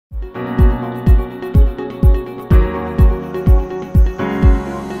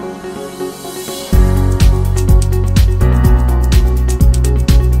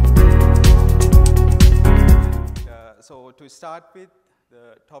start with,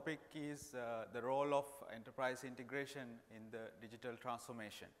 the topic is the role of enterprise integration in the digital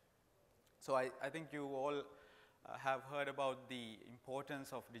transformation. So I think you all have heard about the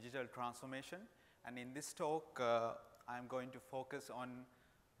importance of digital transformation, and in this talk I'm going to focus on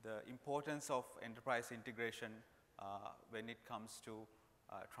the importance of enterprise integration when it comes to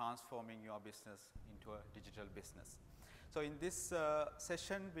transforming your business into a digital business. So in this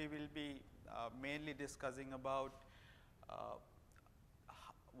session we will be mainly discussing about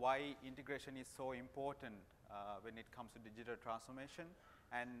why integration is so important when it comes to digital transformation,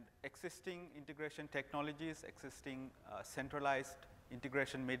 and existing integration technologies, existing centralized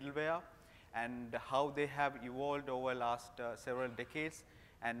integration middleware, and how they have evolved over last several decades,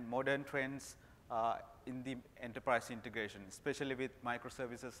 and modern trends in the enterprise integration, especially with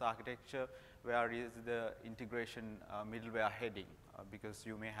microservices architecture, where is the integration middleware heading, because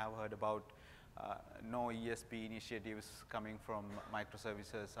you may have heard about no ESP initiatives coming from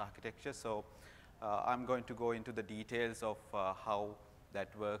microservices architecture. So I'm going to go into the details of how that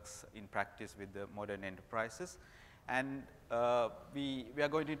works in practice with the modern enterprises. And we are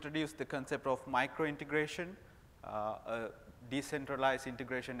going to introduce the concept of micro integration, a decentralized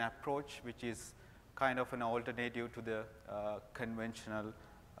integration approach, which is kind of an alternative to the conventional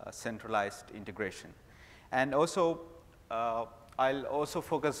centralized integration. And also I'll also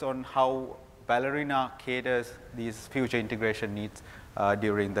focus on how Ballerina caters these future integration needs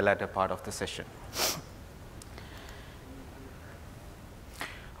during the latter part of the session.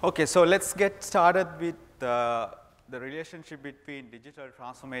 Okay, so let's get started with the relationship between digital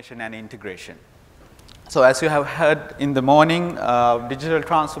transformation and integration. So as you have heard in the morning, digital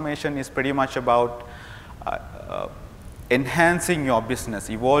transformation is pretty much about enhancing your business,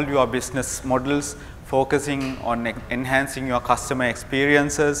 evolve your business models, focusing on enhancing your customer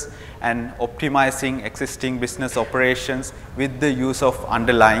experiences and optimizing existing business operations with the use of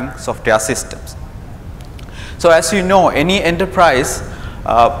underlying software systems. So as you know, any enterprise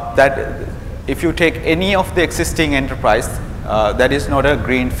that if you take any of the existing enterprise, that is not a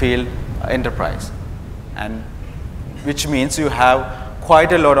greenfield enterprise, and which means you have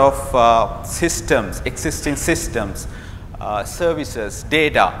quite a lot of systems, existing systems, services,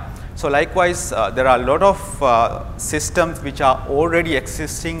 data. So likewise, there are a lot of systems which are already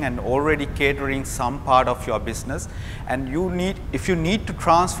existing and already catering some part of your business, and if you need to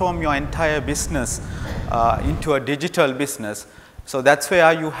transform your entire business into a digital business, so that's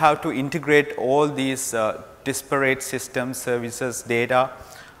where you have to integrate all these disparate systems, services, data,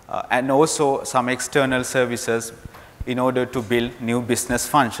 and also some external services in order to build new business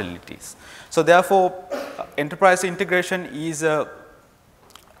functionalities. So therefore, enterprise integration is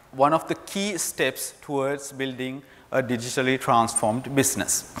one of the key steps towards building a digitally transformed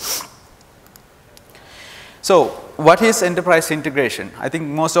business. So what is enterprise integration? I think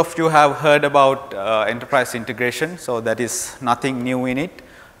most of you have heard about enterprise integration, so that is nothing new in it.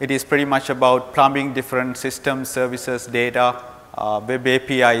 It is pretty much about plumbing different systems, services, data, web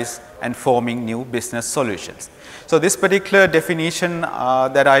APIs, and forming new business solutions. So this particular definition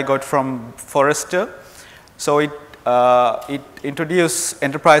that I got from Forrester, so it introduced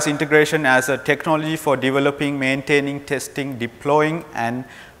enterprise integration as a technology for developing, maintaining, testing, deploying, and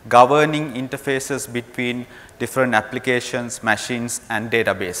governing interfaces between different applications, machines, and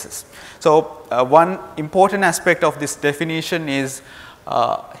databases. So one important aspect of this definition is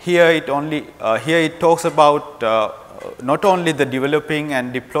here it talks about not only the developing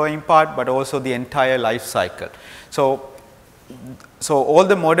and deploying part, but also the entire life cycle. So all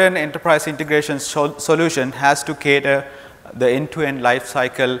the modern enterprise integration solution has to cater the end-to-end life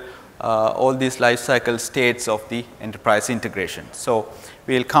cycle, all these life cycle states of the enterprise integration. So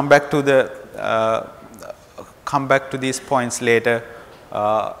we will come back to these points later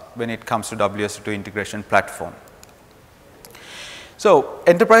when it comes to WSO2 integration platform. So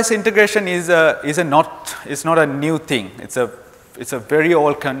enterprise integration is not a new thing. It's a very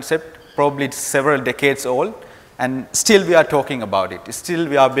old concept, probably several decades old. And still we are talking about it. Still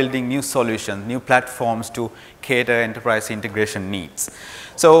we are building new solutions, new platforms to cater enterprise integration needs.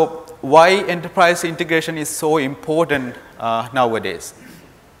 So why enterprise integration is so important nowadays?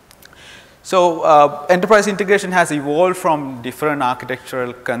 So enterprise integration has evolved from different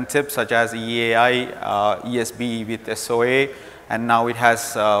architectural concepts such as EAI, ESB with SOA, and now it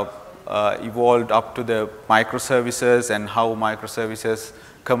has evolved up to the microservices and how microservices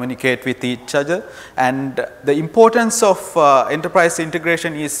communicate with each other. And the importance of enterprise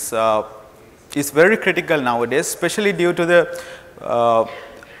integration is very critical nowadays, especially due to the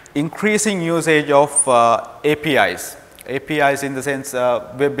increasing usage of APIs. APIs in the sense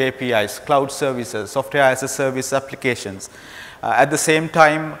web APIs, cloud services, software as a service applications. At the same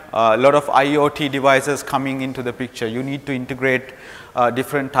time, a lot of IoT devices coming into the picture. You need to integrate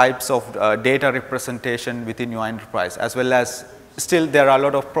different types of data representation within your enterprise, as well as still there are a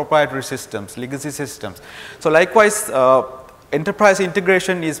lot of proprietary systems, legacy systems. So likewise, enterprise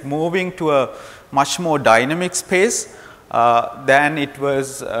integration is moving to a much more dynamic space than it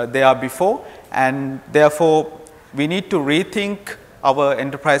was there before, and therefore we need to rethink our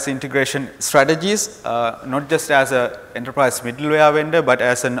enterprise integration strategies, not just as an enterprise middleware vendor, but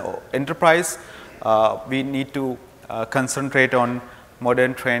as an enterprise. We need to concentrate on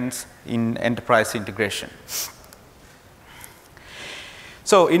modern trends in enterprise integration.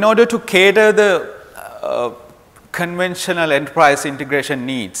 So in order to cater the conventional enterprise integration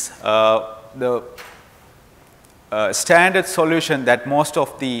needs, the standard solution that most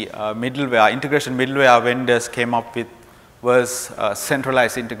of the integration middleware vendors came up with was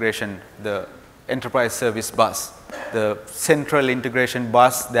centralized integration, the enterprise service bus, the central integration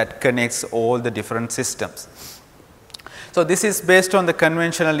bus that connects all the different systems. So this is based on the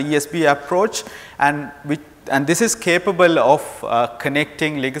conventional ESB approach, and this is capable of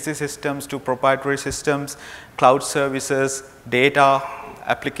connecting legacy systems to proprietary systems, cloud services, data,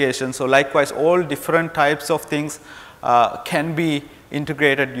 applications. So likewise, all different types of things can be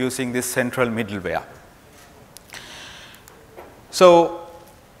integrated using this central middleware. So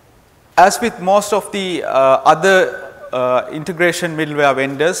as with most of the other integration middleware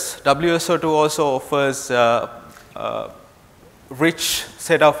vendors, WSO2 also offers rich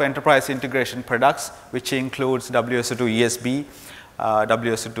set of enterprise integration products, which includes WSO2 ESB,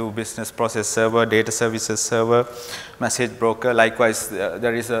 WSO2 Business Process Server, Data Services Server, Message Broker. Likewise,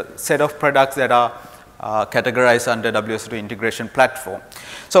 there is a set of products that are categorized under WSO2 Integration Platform.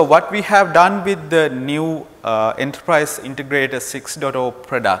 So what we have done with the new Enterprise Integrator 6.0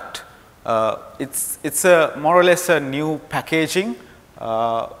 product, it's a more or less a new packaging,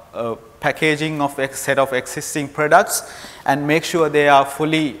 packaging of a set of existing products, and make sure they are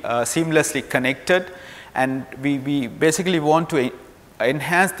fully seamlessly connected. And we basically want to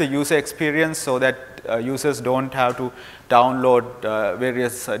enhance the user experience so that users don't have to download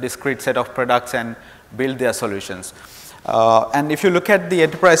various discrete set of products and build their solutions. And if you look at the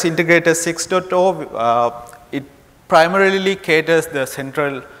Enterprise Integrator 6.0, it primarily caters the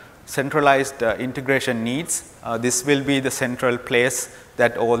centralized integration needs. This will be the central place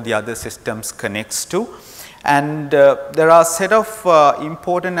that all the other systems connects to. And there are a set of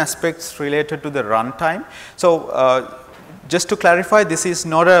important aspects related to the runtime. So just to clarify, this is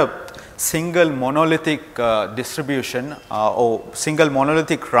not a single monolithic distribution or single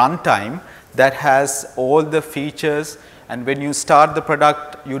monolithic runtime that has all the features, and when you start the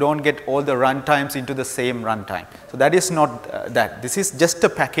product, you don't get all the runtimes into the same runtime. So that is not that. This is just a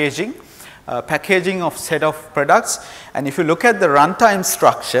packaging of set of products. And if you look at the runtime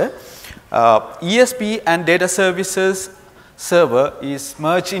structure, ESB and Data Services Server is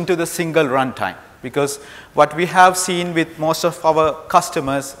merged into the single runtime, because what we have seen with most of our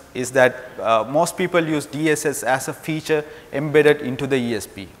customers is that most people use DSS as a feature embedded into the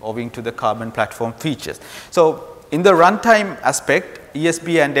ESB owing to the Carbon platform features. So in the runtime aspect,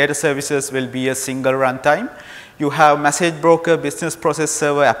 ESB and Data Services will be a single runtime. You have Message Broker, Business Process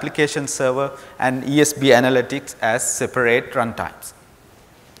Server, Application Server, and ESB Analytics as separate runtimes.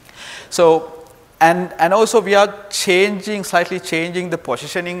 So, and also we are slightly changing the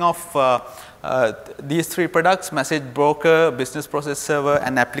positioning of these three products, Message Broker, Business Process Server,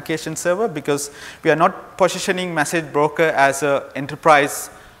 and Application Server, because we are not positioning Message Broker as an enterprise.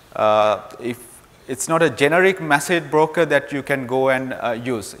 If it's not a generic message broker that you can go and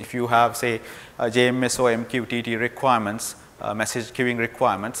use. If you have, say, JMS or MQTT requirements, message queuing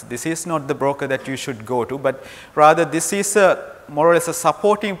requirements, this is not the broker that you should go to, but rather this is more or less a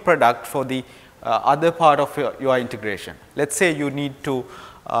supporting product for the other part of your integration. Let's say you need to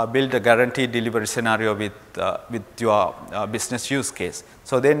build a guaranteed delivery scenario with your business use case.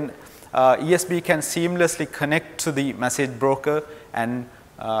 So then ESB can seamlessly connect to the message broker and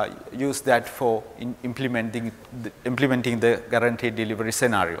use that for implementing the guaranteed delivery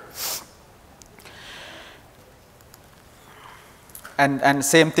scenario. And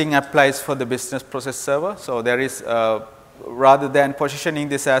same thing applies for the business process server. So there is, rather than positioning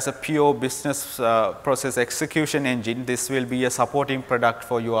this as a pure business process execution engine, this will be a supporting product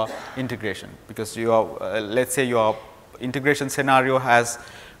for your integration, because your, let's say your integration scenario has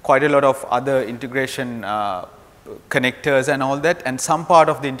quite a lot of other integration connectors and all that, and some part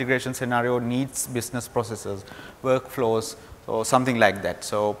of the integration scenario needs business processes, workflows, or something like that.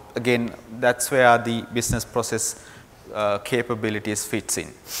 So again, that's where the business process capabilities fits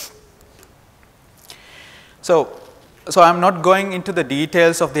in. So I am not going into the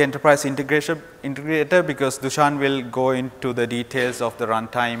details of the enterprise integrator, because Dushan will go into the details of the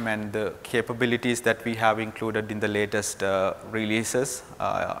runtime and the capabilities that we have included in the latest releases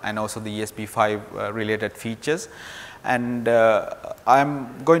and also the ESP5 related features. And I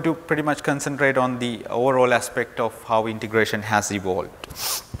am going to pretty much concentrate on the overall aspect of how integration has evolved.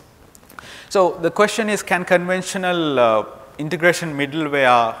 So the question is, can conventional integration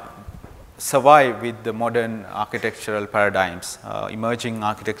middleware survive with the modern architectural paradigms, emerging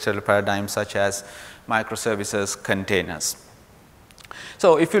architectural paradigms such as microservices, containers?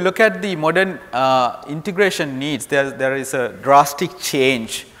 So if you look at the modern integration needs, there is a drastic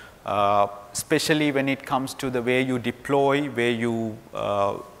change, especially when it comes to the way you deploy, where you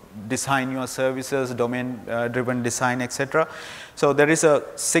design your services, domain driven design, etc. So there is a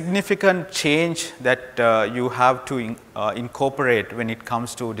significant change that you have to incorporate when it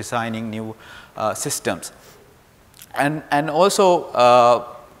comes to designing new systems. And also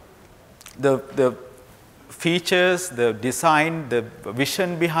the features, the design, the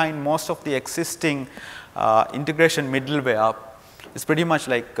vision behind most of the existing integration middleware is pretty much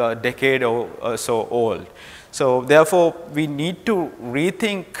like a decade or so old. So therefore, we need to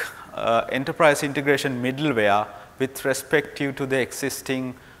rethink enterprise integration middleware with respect to the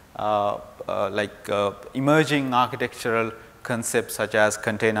existing emerging architectural concepts such as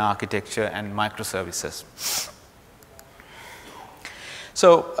container architecture and microservices.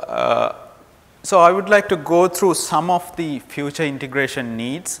 So I would like to go through some of the future integration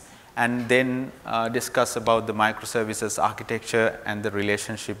needs and then discuss about the microservices architecture and the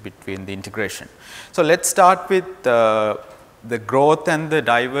relationship between the integration. So let's start with the growth and the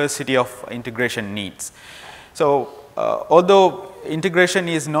diversity of integration needs. So although integration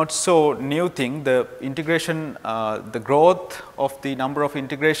is not so new thing, the integration, the growth of the number of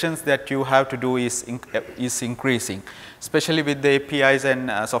integrations that you have to do is increasing, especially with the APIs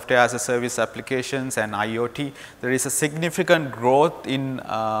and software as a service applications and IoT. There is a significant growth in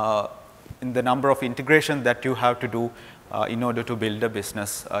the number of integrations that you have to do in order to build a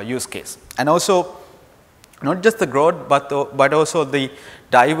business use case. And also not just the growth, but also the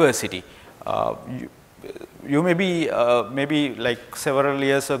diversity. You may be maybe like several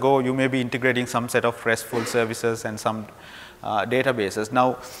years ago, you may be integrating some set of RESTful services and some databases.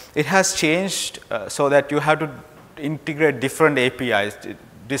 Now it has changed so that you have to integrate different APIs,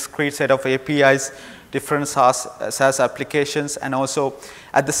 discrete set of APIs, different SaaS applications, and also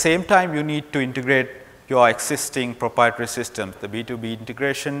at the same time you need to integrate your existing proprietary systems, the B2B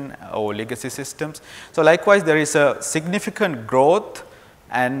integration or legacy systems. So likewise, there is a significant growth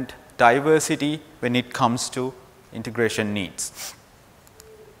and diversity when it comes to integration needs.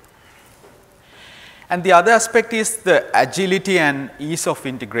 And the other aspect is the agility and ease of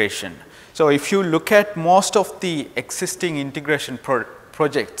integration. So if you look at most of the existing integration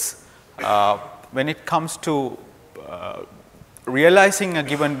projects, when it comes to realizing a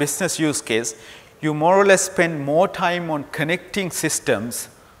given business use case, you more or less spend more time on connecting systems,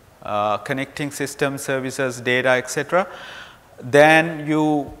 services, data, etc., than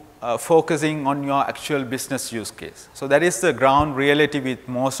you focusing on your actual business use case. So that is the ground reality with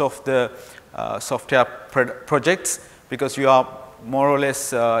most of the software projects, because you are more or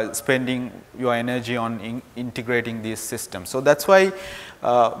less spending your energy on integrating these systems. So that's why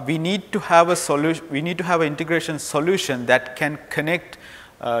we need to have a solution. We need to have an integration solution that can connect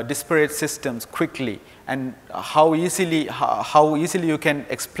disparate systems quickly, and how easily you can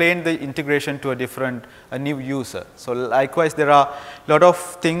explain the integration to a new user. So likewise, there are a lot of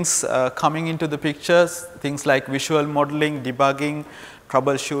things coming into the pictures, things like visual modeling, debugging,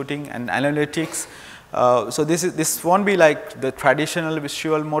 troubleshooting, and analytics. So this won't be like the traditional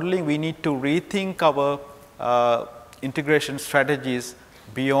visual modeling. We need to rethink our integration strategies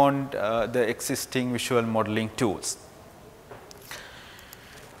beyond the existing visual modeling tools.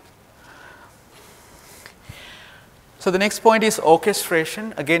 So the next point is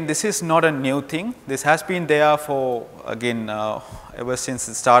orchestration. Again, this is not a new thing. This has been there for, again, ever since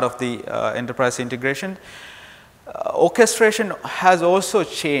the start of the enterprise integration. Orchestration has also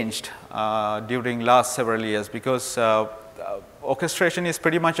changed during last several years, because orchestration is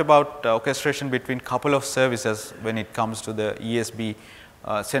pretty much about orchestration between couple of services when it comes to the ESB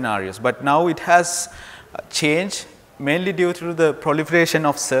scenarios. But now it has changed mainly due to the proliferation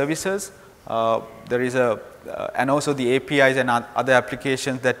of services. There is and also the APIs and other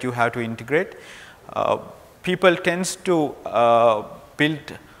applications that you have to integrate. People tends to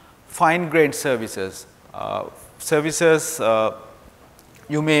build fine-grained services.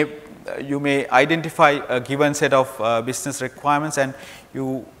 You may you may identify a given set of business requirements, and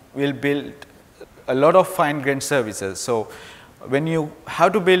you will build a lot of fine-grained services. So, when you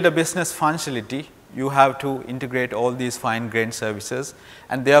have to build a business functionality, you have to integrate all these fine-grained services,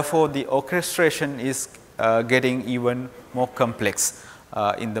 and therefore, the orchestration is getting even more complex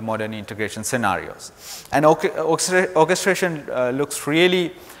in the modern integration scenarios. And orchestration looks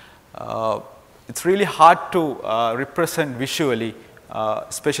really, it's really hard to represent visually,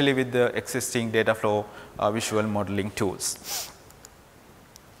 especially with the existing data flow visual modeling tools.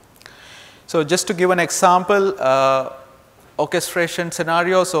 So, just to give an example, orchestration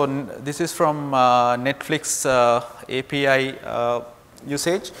scenario. So, this is from Netflix API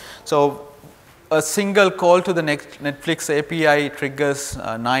usage. So, a single call to the Netflix API triggers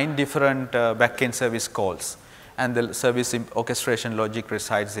 9 different backend service calls, and the service orchestration logic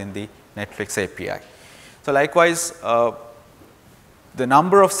resides in the Netflix API. So, likewise, the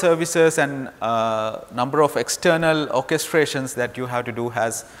number of services and number of external orchestrations that you have to do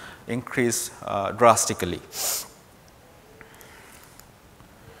has increased drastically.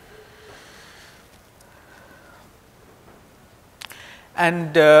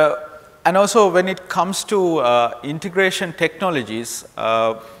 And also, when it comes to integration technologies,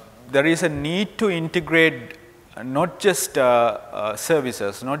 there is a need to integrate not just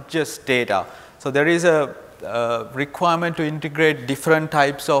services, not just data. So, there is a requirement to integrate different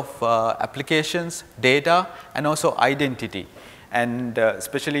types of applications, data, and also identity. And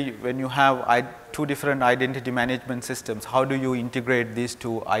especially when you have 2 different identity management systems, how do you integrate these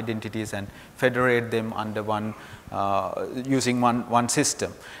 2 identities and federate them under one using one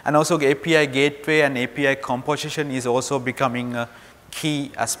system? And also, API gateway and API composition is also becoming a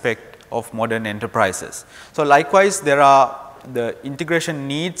key aspect of modern enterprises. So, likewise, there are the integration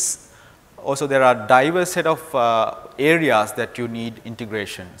needs. Also, there are diverse set of areas that you need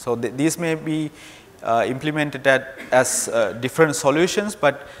integration. So, these may be implemented as different solutions,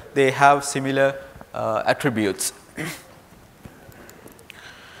 but they have similar attributes.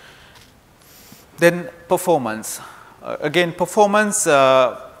 Then performance. Again, performance,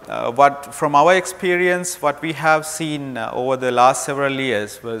 what from our experience, what we have seen over the last several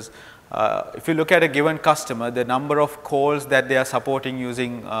years was, if you look at a given customer, the number of calls that they are supporting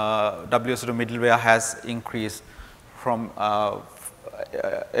using WSO2 middleware has increased from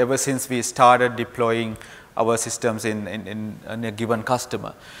ever since we started deploying our systems in a given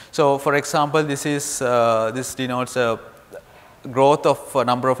customer. So, for example, this is this denotes a growth of a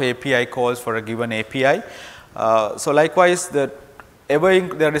number of API calls for a given API. So, likewise, there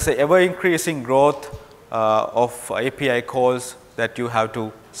is a ever increasing growth of API calls that you have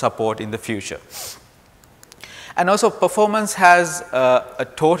to support in the future. And also, performance has a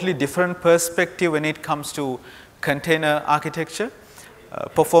totally different perspective when it comes to container architecture.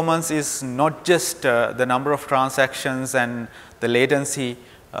 Performance is not just the number of transactions and the latency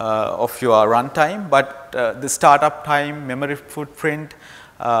of your runtime, but the startup time, memory footprint,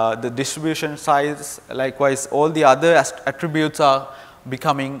 the distribution size, likewise all the other attributes are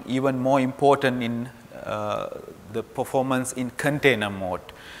becoming even more important in the performance in container mode.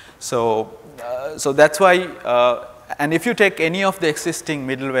 So, so that is why, and if you take any of the existing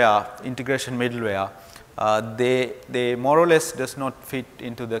middleware, integration middleware, they more or less does not fit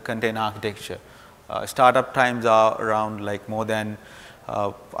into the container architecture. Startup times are around like more than,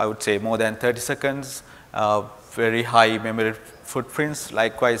 I would say more than 30 seconds, very high memory footprints.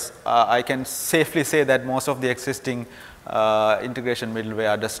 Likewise, I can safely say that most of the existing integration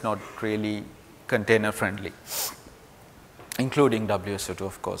middleware does not really container friendly, including WSO2,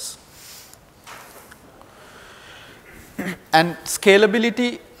 of course. And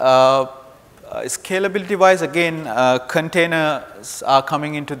scalability, scalability wise, again, containers are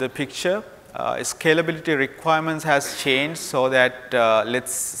coming into the picture. Scalability requirements has changed, so that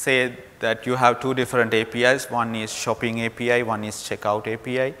let's say that you have 2 different APIs, one is shopping API, one is checkout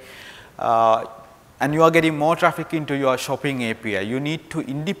API, and you are getting more traffic into your shopping API. You need to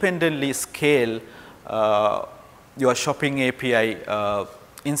independently scale your shopping API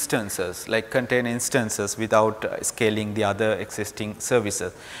instances, like container instances, without scaling the other existing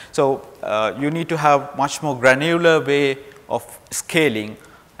services. So, you need to have much more granular way of scaling,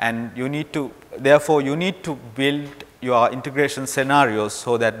 and you need to, therefore, you need to build your integration scenarios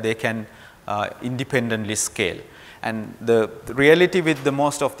so that they can independently scale. And the reality with the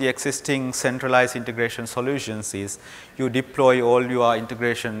most of the existing centralized integration solutions is you deploy all your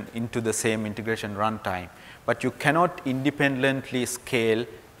integration into the same integration runtime, but you cannot independently scale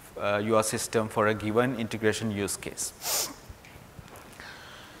your system for a given integration use case.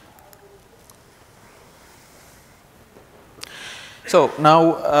 So,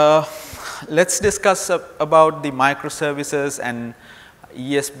 now let's discuss about the microservices and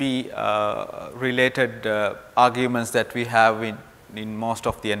ESB related arguments that we have in most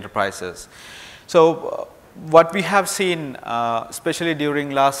of the enterprises. So, what we have seen especially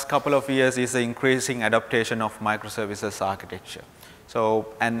during last couple of years is the increasing adaptation of microservices architecture.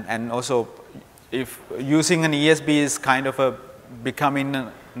 So, and also if using an ESB is kind of a becoming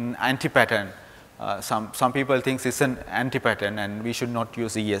an anti-pattern. Some people think it's an anti-pattern and we should not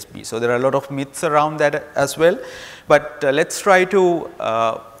use ESB. So, there are a lot of myths around that as well, but let's try to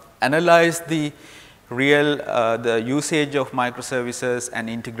analyze the real the usage of microservices and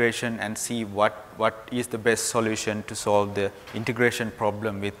integration and see what is the best solution to solve the integration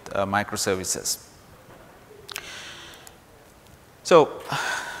problem with microservices. So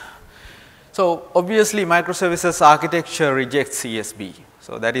obviously microservices architecture rejects ESB.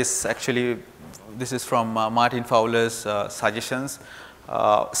 So, that is actually, this is from Martin Fowler's suggestions,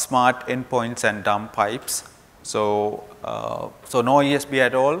 smart endpoints and dumb pipes. So, no ESB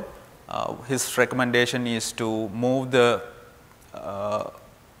at all. His recommendation is to move the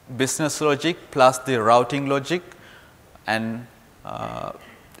business logic plus the routing logic and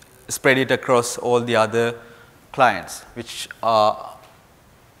spread it across all the other clients, which are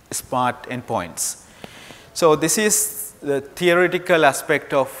smart endpoints. So, this is the theoretical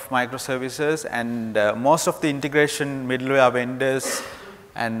aspect of microservices, and most of the integration middleware vendors,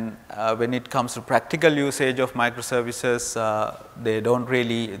 and when it comes to practical usage of microservices, they don't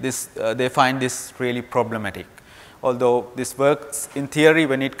really they find this really problematic. Although this works in theory,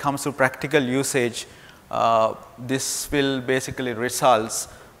 when it comes to practical usage, this will basically results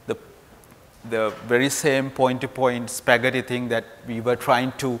the very same point-to-point spaghetti thing that we were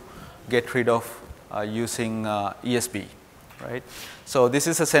trying to get rid of using ESB, right. So, this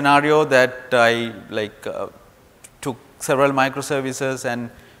is a scenario that I took several microservices and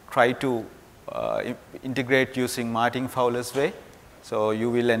tried to integrate using Martin Fowler's way. So,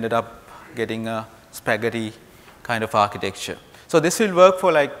 you will ended up getting a spaghetti kind of architecture. So, this will work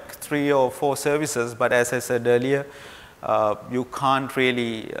for like 3 or 4 services, but as I said earlier, you can't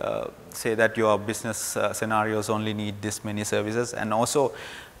really say that your business scenarios only need this many services, and also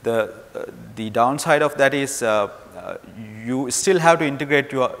the downside of that is you still have to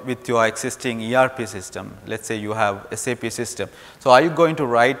integrate with your existing ERP system. Let's say you have SAP system. So, are you going to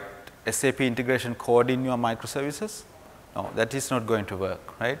write SAP integration code in your microservices? No, that is not going to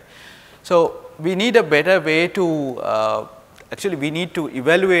work, right. So, we need a better way to actually we need to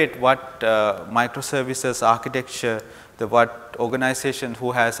evaluate what microservices architecture, what organization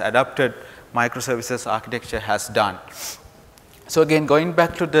who has adopted microservices architecture has done. So, again going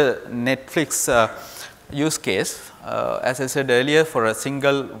back to the Netflix use case, as I said earlier, for a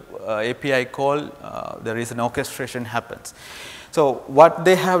single API call there is an orchestration happens. So, what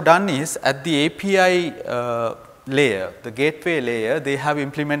they have done is at the API layer, the gateway layer, they have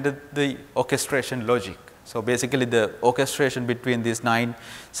implemented the orchestration logic. So, basically the orchestration between these 9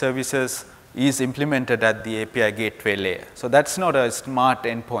 services is implemented at the API gateway layer. So, that is not a smart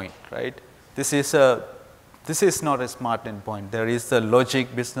endpoint, right. This is not a smart endpoint. There is the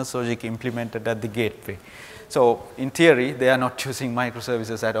logic, business logic implemented at the gateway. So, in theory they are not using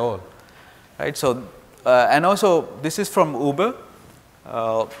microservices at all, right. So, and also this is from Uber.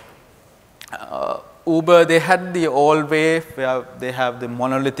 Uber, they had the old way where they have the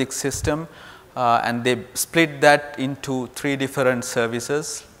monolithic system and they split that into 3 different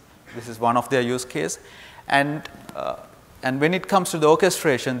services. This is one of their use case, and when it comes to the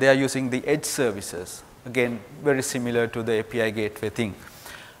orchestration, they are using the edge services, again very similar to the API gateway thing,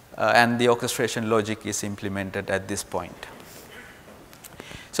 and the orchestration logic is implemented at this point.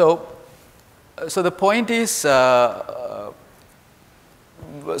 So, the point is, so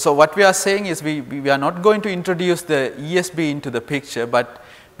what we are saying is we are not going to introduce the ESB into the picture, but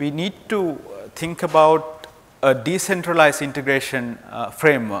we need to think about a decentralized integration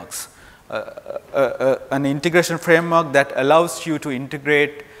frameworks, an integration framework that allows you to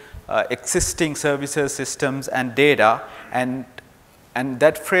integrate existing services, systems and data, and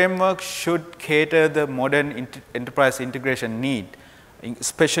that framework should cater the modern enterprise integration need,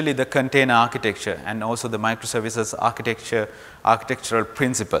 especially the container architecture and also the microservices architectural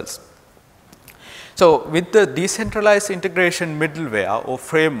principles. So, with the decentralized integration middleware or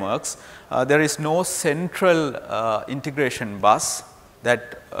frameworks, there is no central integration bus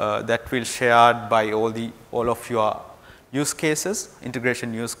that will shared by all of your use cases,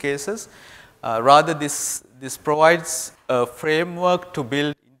 integration use cases. Rather, this provides a framework to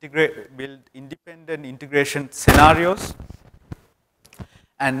build independent integration scenarios,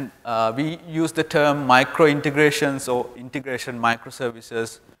 And we use the term micro integrations or integration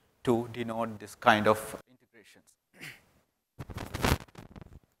microservices to denote this kind of integrations.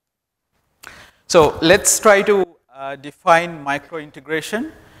 So let's try to define micro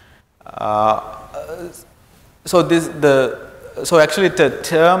integration. So actually the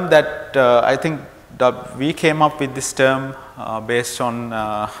term that I think we came up with this term based on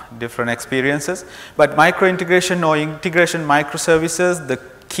different experiences, but micro integration or integration microservices, the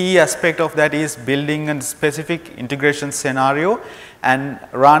key aspect of that is building a specific integration scenario and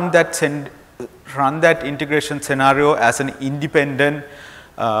run that integration scenario as an independent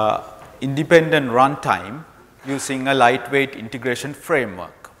runtime using a lightweight integration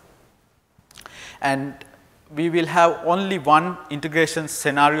framework. And we will have only one integration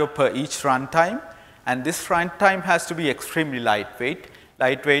scenario per each runtime, and this runtime has to be extremely lightweight.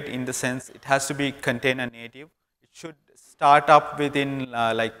 Lightweight in the sense it has to be container native. It should start up within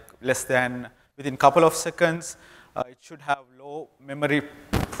like within couple of seconds. It should have low memory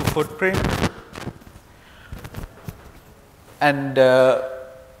footprint, and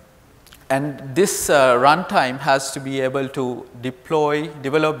this runtime has to be able to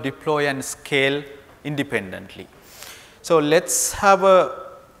develop, deploy and scale independently. So let's have a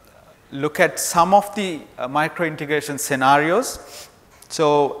look at some of the micro integration scenarios.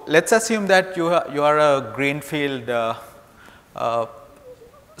 So let's assume that you are a greenfield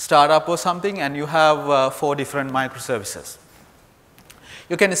startup or something, and you have 4 different microservices.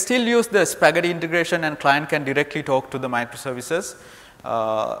 You can still use the spaghetti integration, and client can directly talk to the microservices.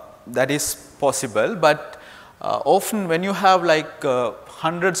 That is possible, but often when you have like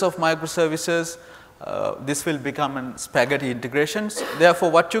hundreds of microservices, this will become a spaghetti integrations.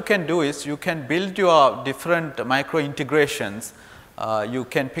 Therefore, what you can do is you can build your different micro integrations. You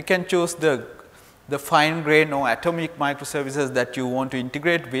can pick and choose the fine grain or atomic microservices that you want to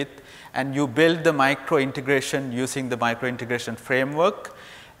integrate with, and you build the micro integration using the micro integration framework.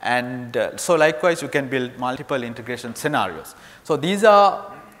 And so likewise, you can build multiple integration scenarios. So these are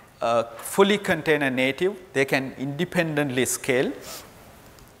fully container native. They can independently scale.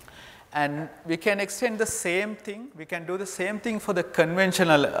 And we can extend the same thing. We can do the same thing for the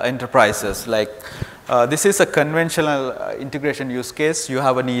conventional enterprises. Like this is a conventional integration use case. You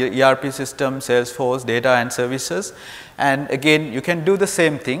have an ERP system, Salesforce, data and services. And again, you can do the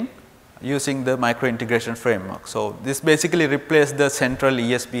same thing using the micro integration framework. So this basically replaced the central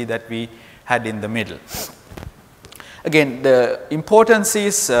ESB that we had in the middle. Again, the importance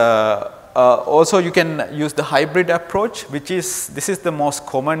is also you can use the hybrid approach, this is the most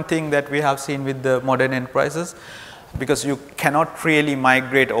common thing that we have seen with the modern enterprises, because you cannot really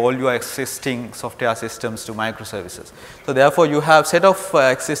migrate all your existing software systems to microservices. So therefore, you have set of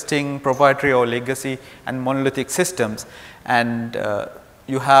existing proprietary or legacy and monolithic systems, and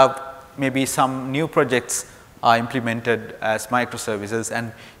you have maybe some new projects are implemented as microservices,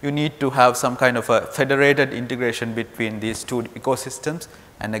 and you need to have some kind of a federated integration between these two ecosystems.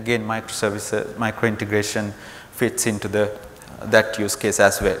 And again, micro integration fits into that use case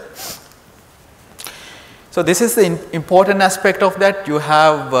as well. So this is the important aspect of that. You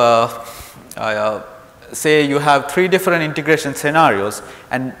have say you have 3 different integration scenarios,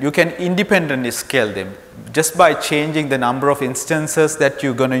 and you can independently scale them just by changing the number of instances that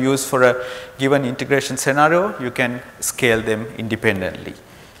you're going to use for a given integration scenario. You can scale them independently.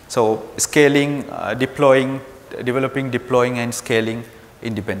 So scaling, developing, deploying and scaling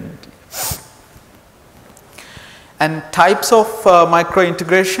independently. And types of micro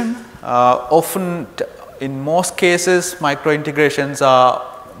integration, often in most cases micro integrations are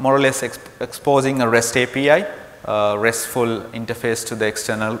more or less exposing a REST API, RESTful interface to the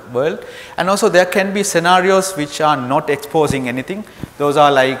external world. And also there can be scenarios which are not exposing anything. Those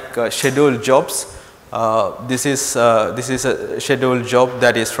are like scheduled jobs. This is a scheduled job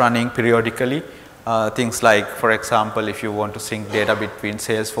that is running periodically. Things like, for example, if you want to sync data between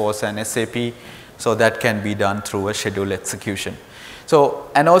Salesforce and SAP, so that can be done through a scheduled execution.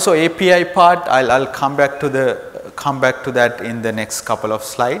 So, and also API part, I'll come back to that in the next couple of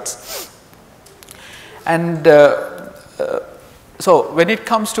slides. And so when it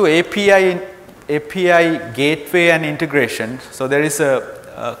comes to API gateway and integration, so there is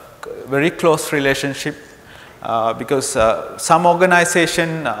a very close relationship. Because some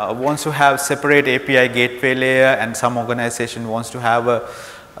organization wants to have separate API gateway layer, and some organization wants to have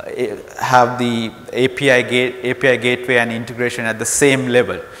the API gateway and integration at the same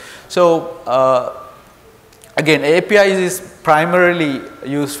level. So again, API is primarily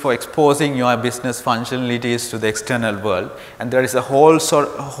used for exposing your business functionalities to the external world, and there is a whole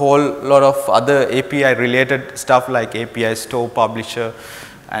lot of other API related stuff like API store, publisher,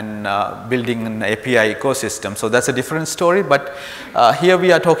 and building an API ecosystem. So that's a different story, but here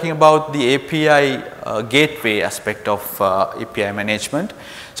we are talking about the API gateway aspect of API management.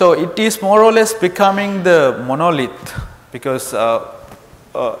 So it is more or less becoming the monolith, because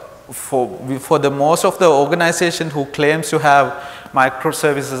for the most of the organization who claims to have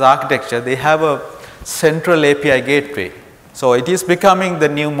microservices architecture, they have a central API gateway. So it is becoming the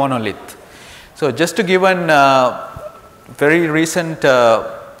new monolith. So just to give an very recent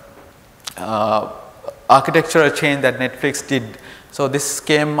architectural change that Netflix did. So this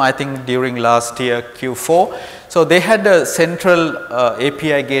came, I think, during last year Q4. So they had a central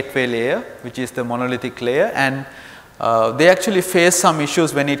API gateway layer, which is the monolithic layer, and they actually face some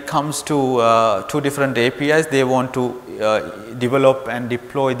issues when it comes to two different APIs. They want to develop and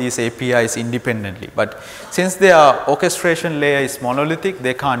deploy these APIs independently, but since their orchestration layer is monolithic,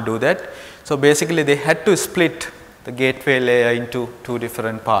 they can't do that. So basically they had to split the gateway layer into two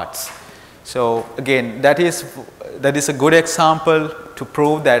different parts. So again, that is a good example to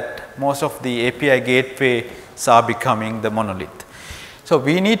prove that most of the API gateways are becoming the monolith. So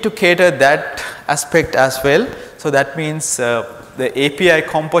we need to cater that aspect as well. So that means the API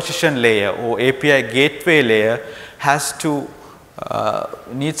composition layer or API gateway layer has to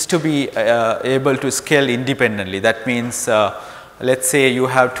needs to be able to scale independently. That means let's say you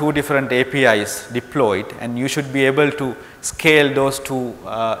have two different APIs deployed, and you should be able to scale those two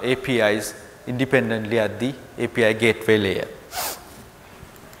APIs independently at the API gateway layer.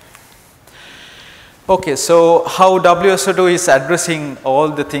 Okay, so how WSO2 is addressing all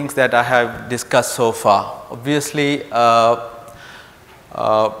the things that I have discussed so far. Obviously,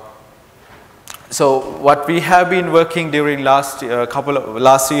 so what we have been working during last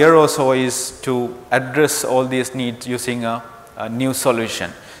year or so is to address all these needs using a new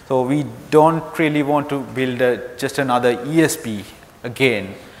solution. So we don't really want to build just another ESP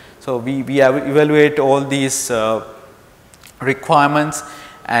again. So we evaluate all these requirements,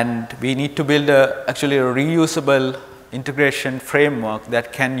 and we need to build actually a reusable integration framework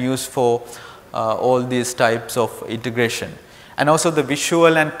that can use for all these types of integration. And also the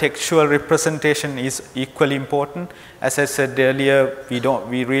visual and textual representation is equally important. As I said earlier,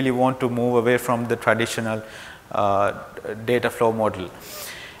 we really want to move away from the traditional data flow model.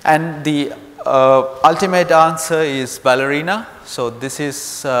 And the ultimate answer is Ballerina. So this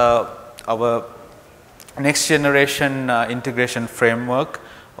is our next generation integration framework,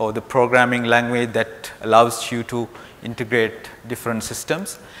 or the programming language that allows you to integrate different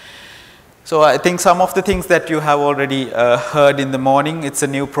systems. So I think some of the things that you have already heard in the morning, it's a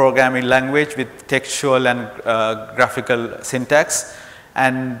new programming language with textual and graphical syntax.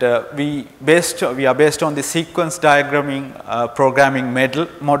 And we are based on the sequence diagramming programming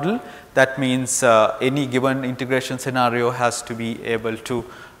model. That means any given integration scenario has to be able to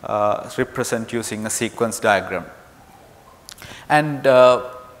represent using a sequence diagram. And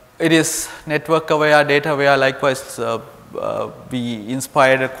it is network aware, data aware. Likewise, we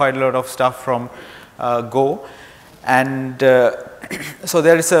inspired quite a lot of stuff from Go. And so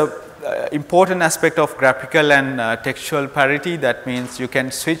there is a important aspect of graphical and textual parity. That means you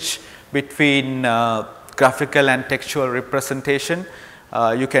can switch between graphical and textual representation.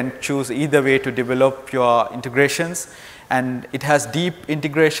 You can choose either way to develop your integrations, and it has deep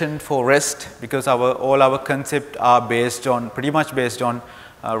integration for REST, because all our concepts are pretty much based on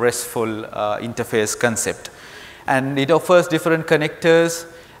RESTful interface concept. And it offers different connectors,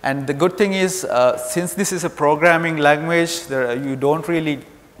 and the good thing is since this is a programming language, you don't really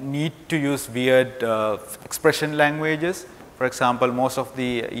need to use weird expression languages. For example, most of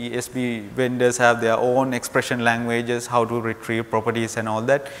the ESB vendors have their own expression languages, how to retrieve properties and all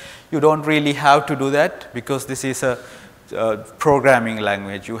that. You don't really have to do that, because this is a programming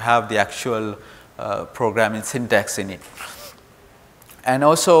language. You have the actual programming syntax in it. And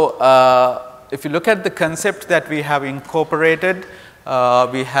also, if you look at the concept that we have incorporated,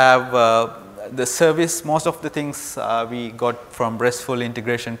 we have the service. Most of the things we got from RESTful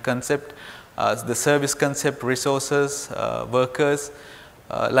integration concept, the service concept, resources, workers,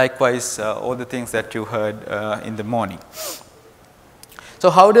 likewise all the things that you heard in the morning. So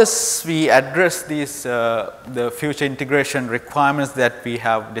how does we address these the future integration requirements that we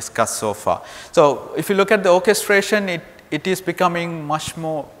have discussed so far? So if you look at the orchestration, it is becoming much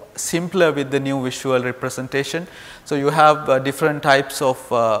more simpler with the new visual representation. So you have different types of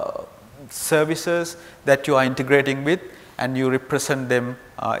services that you are integrating with, and you represent them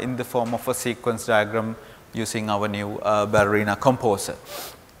in the form of a sequence diagram using our new Ballerina composer.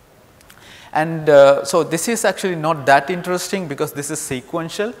 And so this is actually not that interesting, because this is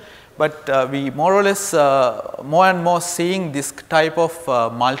sequential, but we more or less more and more seeing this type of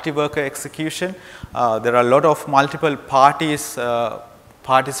multi-worker execution. There are a lot of multiple parties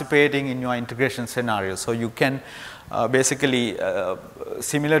participating in your integration scenario. So you can basically,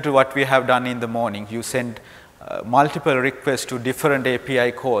 similar to what we have done in the morning, you send multiple requests to different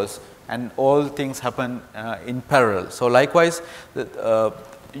API calls, and all things happen in parallel. So likewise,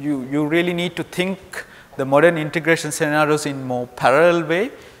 you really need to think the modern integration scenarios in more parallel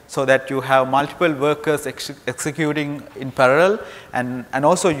way, so that you have multiple workers executing in parallel, and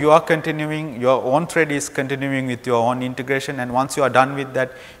also you are continuing, your own thread is continuing with your own integration, and once you are done with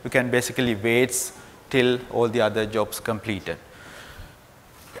that, you can basically wait till all the other jobs completed.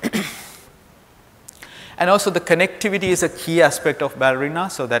 And also the connectivity is a key aspect of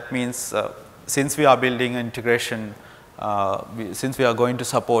Ballerina. So that means since we are building integration, since we are going to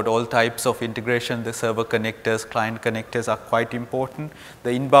support all types of integration, the server connectors, client connectors are quite important.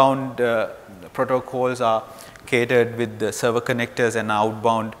 The inbound protocols are catered with the server connectors, and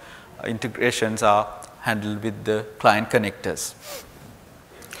outbound integrations are handled with the client connectors.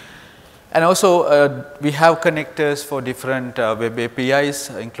 And also we have connectors for different web APIs,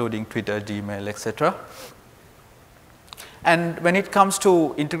 including Twitter, Gmail, etc. And when it comes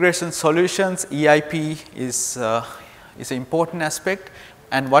to integration solutions, EIP is an important aspect.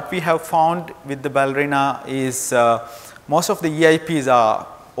 And what we have found with the Ballerina is most of the EIPs are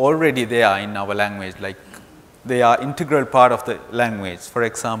already there in our language, like they are integral part of the language. For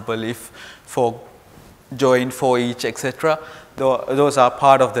example, if for join, for each, etc., those are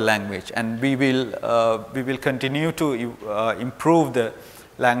part of the language, and we will continue to improve the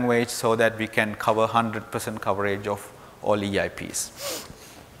language so that we can cover 100% coverage of all EIPs.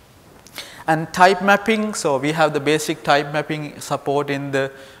 And type mapping, so we have the basic type mapping support in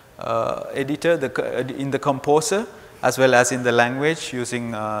the editor, in the composer, as well as in the language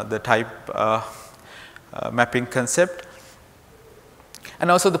using the type mapping concept. And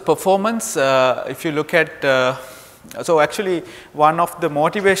also the performance, if you look at, so actually one of the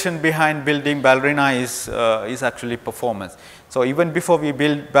motivation behind building Ballerina is actually performance. So even before we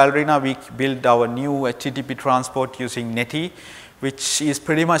build Ballerina, we build our new HTTP transport using Netty, which is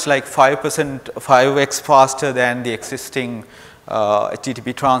pretty much like 5x faster than the existing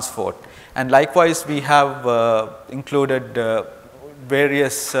HTTP transport. And likewise, we have included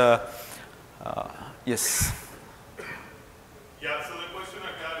various, yes. Yeah, so the question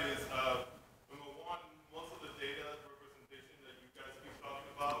I got is, number one, most of the data representation that you guys keep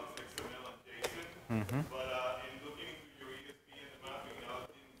talking about is XML and JSON. Mm-hmm. But in looking into your ESP and the mapping, I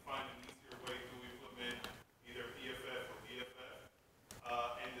didn't find an easier way to implement either PFF or BFF.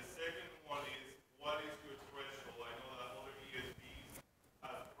 And the second one is, what is your threshold? I know that other ESPs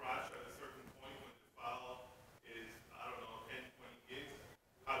have crashed at a certain point when the file is, I don't know, 10, 20 gigs.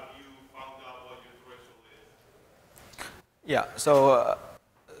 Have you found out what your threshold is? Yeah, so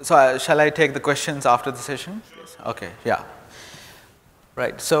shall I take the questions after the session? Sure. Okay, yeah.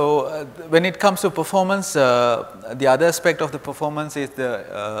 Right, so when it comes to performance, the other aspect of the performance is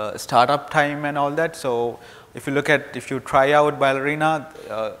the startup time and all that. So if you look at, if you try out Ballerina,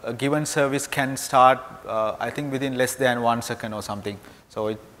 a given service can start, I think within less than 1 second or something. So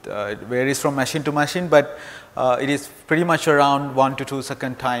it varies from machine to machine, but it is pretty much around 1 to 2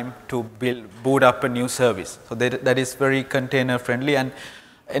 second time to boot up a new service. So that is very container friendly, and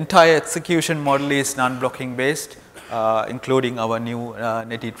entire execution model is non-blocking based, including our new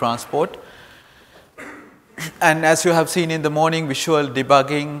Netty transport. And as you have seen in the morning, visual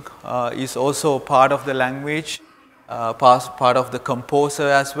debugging is also part of the language, part of the composer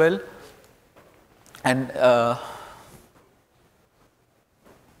as well. And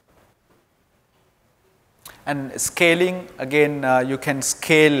scaling, again, you can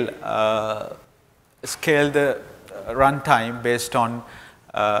scale the runtime based on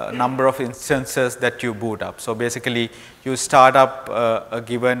number of instances that you boot up. So basically, you start up a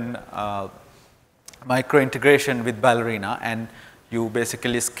given micro integration with Ballerina, and you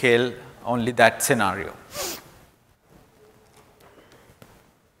basically scale only that scenario.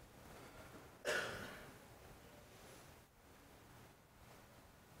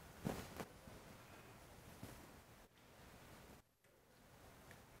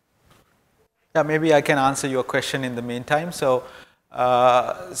 Yeah, maybe I can answer your question in the meantime. So,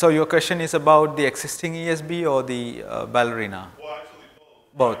 so your question is about the existing ESB or the Ballerina? Well, actually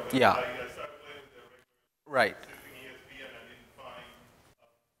both. Both, yeah. I started playing with the Right. existing ESB, and I didn't find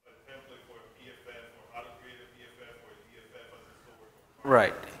a template for a PFF or how to create a PFF or a DFF as a store.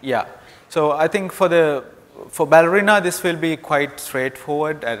 Right, yeah. So I think for Ballerina, this will be quite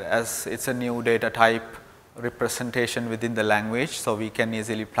straightforward, as it's a new data type representation within the language, so we can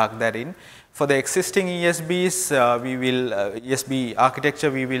easily plug that in. For the existing ESBs, ESB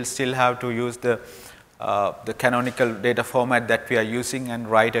architecture, we will still have to use the canonical data format that we are using and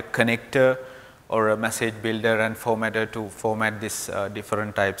write a connector or a message builder and formatter to format these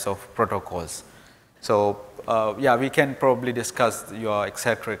different types of protocols. So yeah, we can probably discuss your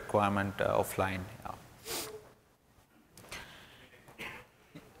exact requirement offline.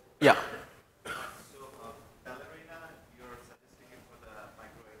 Yeah.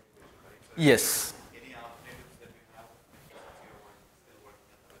 Yes. Any alternatives that you have still working?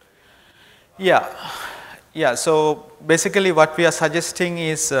 Yeah. So basically, what we are suggesting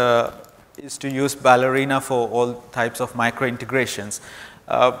is to use Ballerina for all types of micro integrations.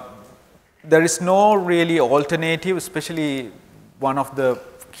 There is no really alternative. Especially one of the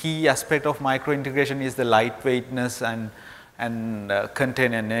key aspect of micro integration is the lightweightness and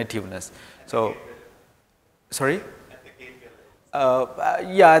container nativeness. So, sorry.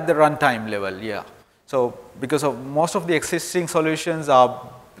 Yeah, at the runtime level, yeah. So, because of most of the existing solutions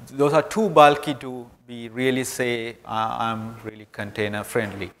those are too bulky to be really say, I'm really container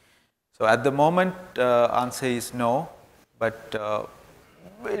friendly. So, at the moment, answer is no, but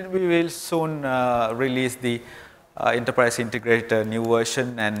we will soon release the Enterprise Integrator new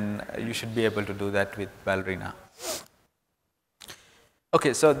version, and you should be able to do that with Ballerina.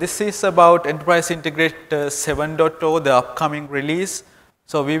 Okay, so this is about Enterprise Integrator 7.0, the upcoming release.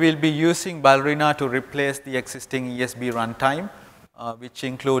 So we will be using Ballerina to replace the existing ESB runtime, which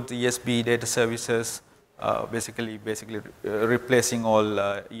includes ESB data services, basically replacing all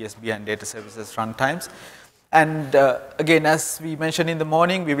ESB and data services runtimes. And again, as we mentioned in the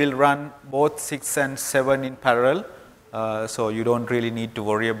morning, we will run both 6 and 7 in parallel. So you don't really need to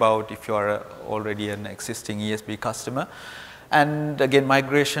worry about if you are already an existing ESB customer. And again,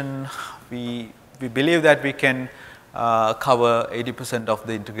 migration, we believe that we can cover 80% of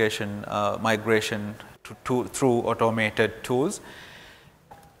the integration migration through automated tools.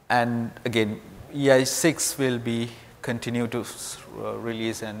 And again, EI6 will be continue to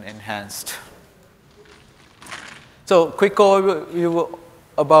release and enhanced. So quick overview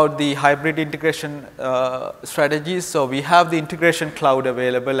about the hybrid integration strategies. So we have the integration cloud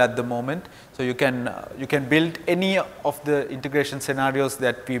available at the moment. So you can build any of the integration scenarios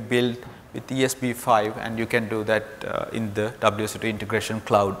that we build with ESB5, and you can do that in the WSO2 integration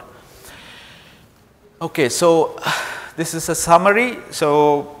cloud. Okay, so this is a summary.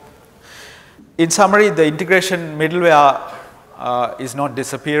 So in summary, the integration middleware is not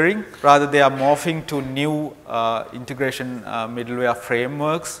disappearing, rather they are morphing to new integration middleware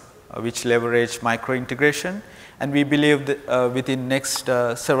frameworks which leverage micro integration, and we believe that within next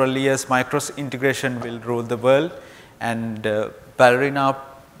several years micro integration will rule the world, and Ballerina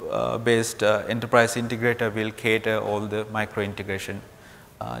based enterprise integrator will cater all the micro integration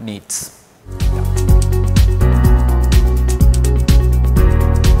needs.